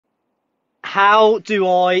How do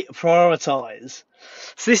I prioritise?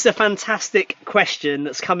 So this is a fantastic question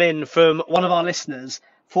that's come in from one of our listeners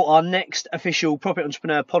for our next official Profit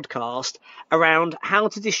Entrepreneur podcast around how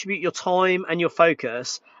to distribute your time and your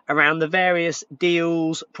focus around the various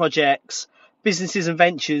deals, projects, businesses and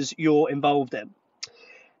ventures you're involved in.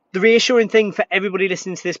 The reassuring thing for everybody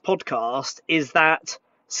listening to this podcast is that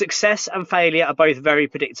success and failure are both very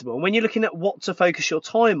predictable. When you're looking at what to focus your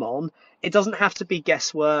time on, it doesn't have to be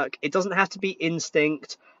guesswork, it doesn't have to be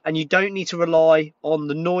instinct, and you don't need to rely on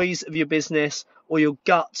the noise of your business or your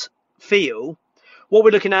gut feel. What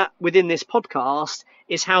we're looking at within this podcast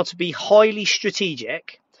is how to be highly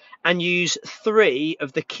strategic and use 3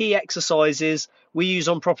 of the key exercises we use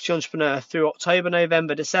on Property Entrepreneur through October,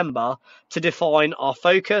 November, December to define our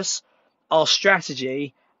focus, our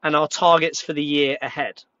strategy, and our targets for the year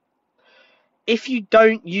ahead. If you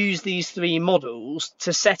don't use these 3 models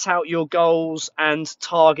to set out your goals and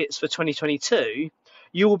targets for 2022,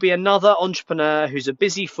 you will be another entrepreneur who's a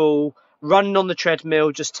busy fool, running on the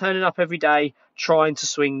treadmill, just turning up every day, trying to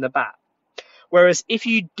swing the bat. Whereas if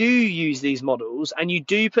you do use these models and you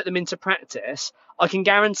do put them into practice, I can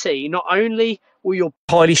guarantee not only will you be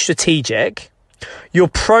highly strategic, your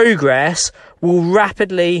progress will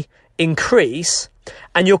rapidly increase,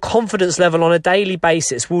 and your confidence level on a daily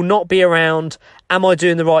basis will not be around, am I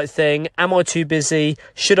doing the right thing? Am I too busy?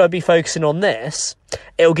 Should I be focusing on this?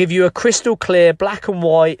 It'll give you a crystal clear, black and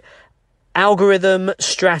white algorithm,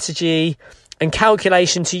 strategy, and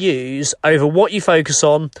calculation to use over what you focus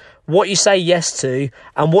on, what you say yes to,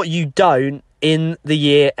 and what you don't in the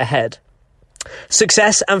year ahead.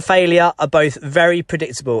 Success and failure are both very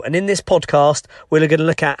predictable, and in this podcast we're going to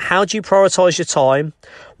look at how do you prioritise your time,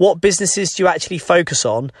 what businesses do you actually focus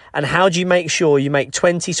on, and how do you make sure you make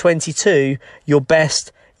 2022 your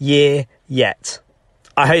best year yet.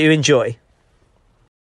 I hope you enjoy.